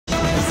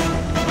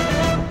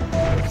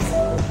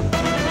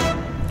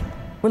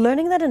We're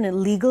learning that an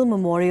illegal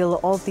memorial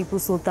of Tipu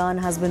Sultan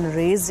has been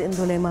raised in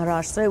Dhule,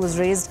 Maharashtra. It was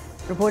raised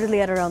reportedly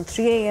at around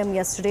 3 a.m.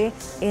 yesterday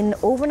in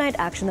overnight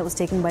action that was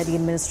taken by the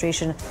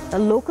administration. A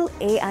local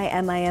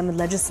AIMIM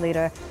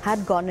legislator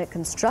had gotten it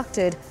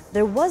constructed.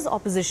 There was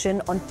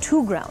opposition on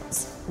two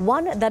grounds.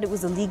 One, that it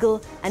was illegal,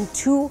 and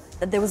two,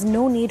 that there was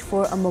no need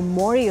for a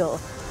memorial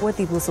for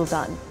Tipu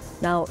Sultan.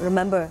 Now,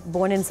 remember,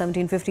 born in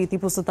 1750,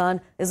 Tipu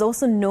Sultan is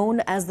also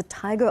known as the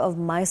Tiger of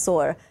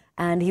Mysore.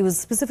 And he was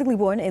specifically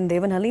born in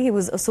Devanhalli. He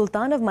was a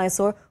Sultan of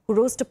Mysore who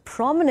rose to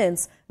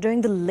prominence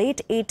during the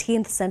late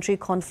 18th century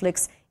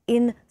conflicts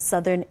in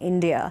southern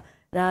India.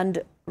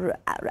 And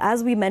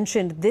as we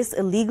mentioned, this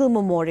illegal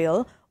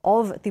memorial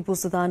of Tipu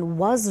Sultan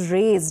was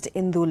raised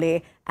in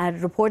Dhule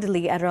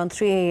reportedly at around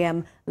 3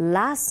 a.m.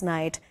 last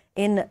night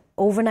in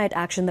overnight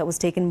action that was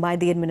taken by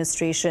the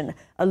administration.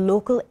 A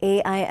local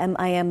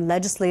AIMIM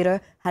legislator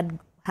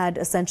had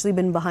essentially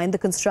been behind the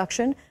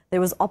construction.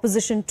 There was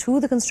opposition to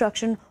the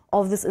construction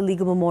of this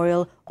illegal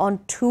memorial on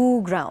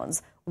two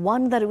grounds.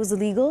 One, that it was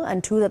illegal,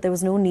 and two, that there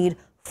was no need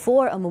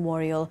for a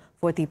memorial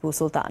for Tipu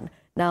Sultan.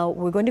 Now,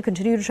 we're going to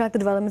continue to track the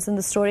developments in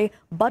the story,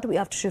 but we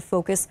have to shift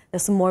focus.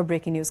 There's some more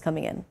breaking news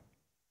coming in.